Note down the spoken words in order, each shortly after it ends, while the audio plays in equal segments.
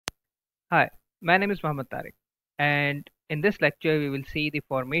Hi, my name is Mohammed Tariq, and in this lecture, we will see the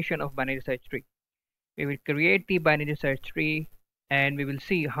formation of binary search tree. We will create the binary search tree, and we will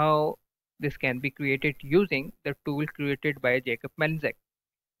see how this can be created using the tool created by Jacob Melinzek.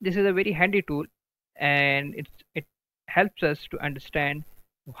 This is a very handy tool, and it helps us to understand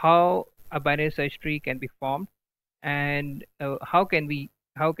how a binary search tree can be formed and how can we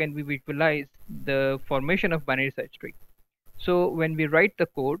visualize the formation of binary search tree. So when we write the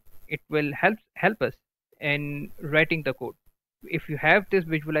code, it will help us in writing the code. If you have this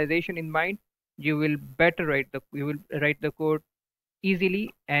visualization in mind, you will write the code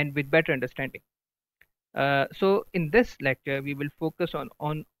easily and with better understanding. So in this lecture, we will focus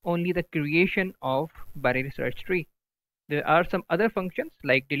on only the creation of binary search tree. There are some other functions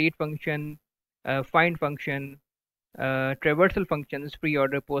like delete function, find function, traversal functions,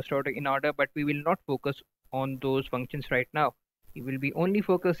 pre-order, post-order, in order, but we will not focus on those functions right now. We will be only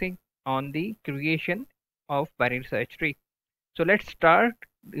focusing on the creation of binary search tree. So let's start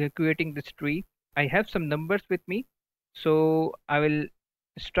creating this tree. I have some numbers with me, so I will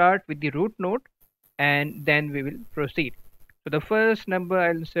start with the root node and then we will proceed. So the first number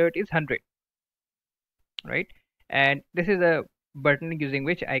I'll insert is 100, right? And this is a button using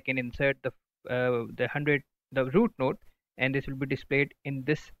which I can insert the 100, the root node, and this will be displayed in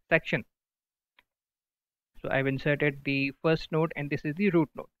this section. So I've inserted the first node and this is the root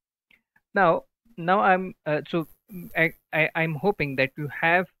node. Now I'm I'm hoping that you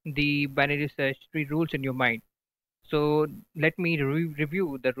have the binary search tree rules in your mind. So let me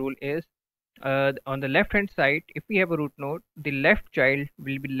review. The rule is, on the left hand side, if we have a root node, the left child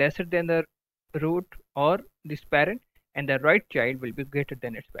will be lesser than the root or this parent, and the right child will be greater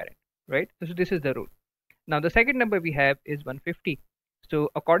than its parent, right? So this is the rule. Now the second number we have is 150. So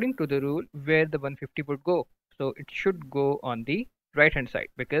according to the rule, where the 150 would go, so it should go on the right hand side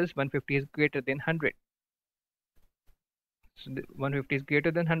because 150 is greater than 100. So the 150 is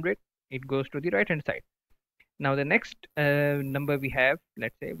greater than 100, it goes to the right hand side. Now the next number we have,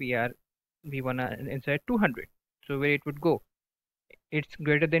 let's say we wanna insert 200. So where it would go? It's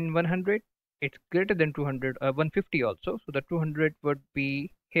greater than 100, it's greater than 200, 150 also. So the 200 would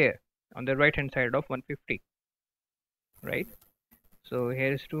be here on the right hand side of 150, right? So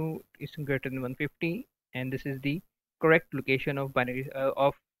here is 2 is greater than 150, and this is the correct location of binary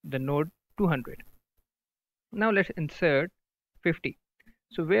of the node 200. Now let's insert 50.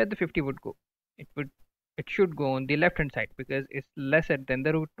 So where the 50 would go? It should go on the left hand side because it's lesser than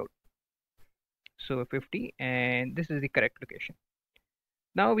the root node. So 50, and this is the correct location.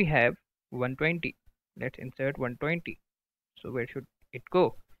 Now we have 120. Let's insert 120. So where should it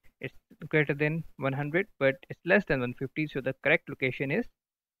go? It's greater than 100, but it's less than 150. So the correct location is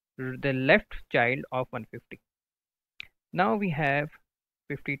the left child of 150. Now we have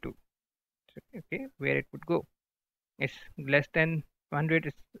 52. So, okay, where it would go? It's less than 100.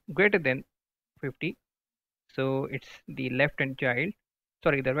 It's greater than 50. So it's the left hand child,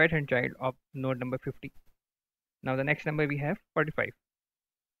 sorry, the right hand child of node number 50. Now the next number we have 45.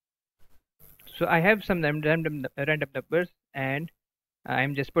 So I have some random numbers, and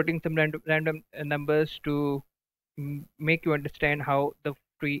I'm just putting some random numbers to make you understand how the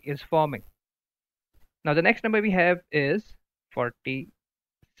tree is forming. Now the next number we have is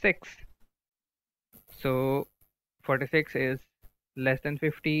 46. So 46 is less than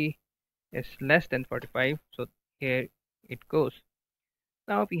 50, is less than 45. So here it goes.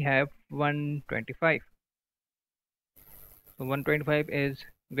 Now we have 125. So 125 is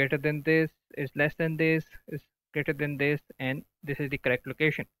greater than this, is less than this, is greater than this, and this is the correct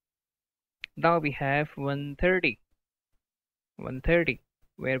location. Now we have 130. 130,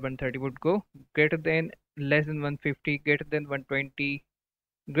 where 130 would go? Greater than, less than 150, greater than 120,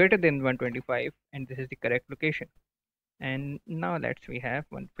 greater than 125, and this is the correct location. And now we have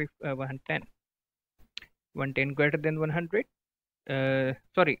 110. 110 greater than 100.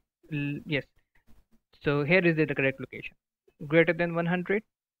 Sorry, yes. So here is the correct location. Greater than 100,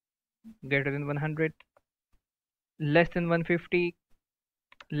 greater than 100, less than 150,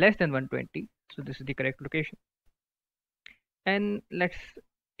 less than 120. So this is the correct location. And let's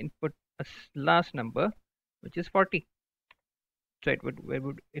input a last number, which is 40. So where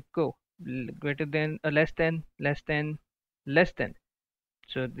would it go? Greater than, less than, less than, less than.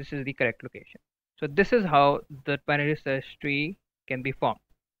 So this is the correct location. So this is how the binary search tree can be formed.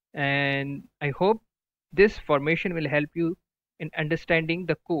 And I hope this formation will help you in understanding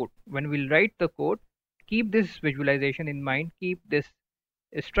the code. When we'll write the code, keep this visualization in mind, keep this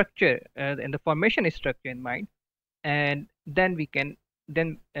structure and the formation structure in mind, and then we can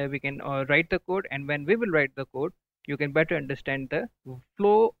write the code. And when we will write the code, you can better understand the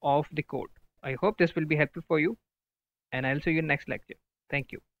flow of the code. I hope this will be helpful for you, and I'll see you in next lecture.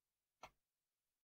 Thank you.